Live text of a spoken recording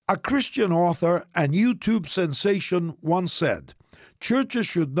A Christian author and YouTube sensation once said, "Churches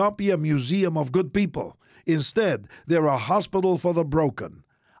should not be a museum of good people. Instead, they're a hospital for the broken."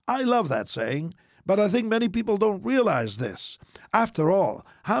 I love that saying, but I think many people don't realize this. After all,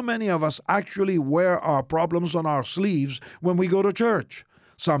 how many of us actually wear our problems on our sleeves when we go to church?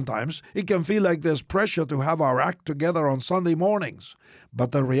 Sometimes it can feel like there's pressure to have our act together on Sunday mornings.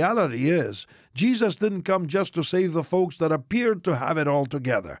 But the reality is, Jesus didn't come just to save the folks that appeared to have it all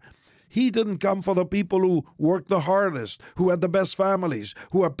together. He didn't come for the people who worked the hardest, who had the best families,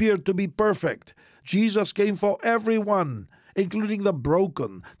 who appeared to be perfect. Jesus came for everyone, including the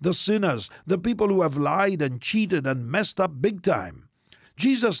broken, the sinners, the people who have lied and cheated and messed up big time.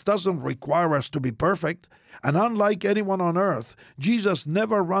 Jesus doesn't require us to be perfect, and unlike anyone on earth, Jesus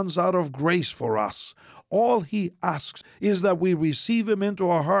never runs out of grace for us. All he asks is that we receive him into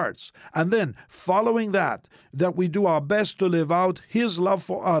our hearts, and then, following that we do our best to live out his love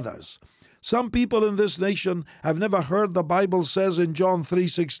for others. Some people in this nation have never heard the Bible says in John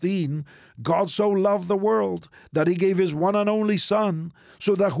 3:16, "God so loved the world that he gave his one and only Son,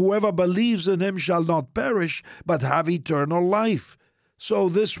 so that whoever believes in him shall not perish, but have eternal life." So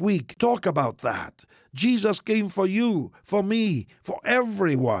this week, talk about that. Jesus came for you, for me, for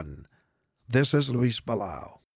everyone. This is Luis Palau.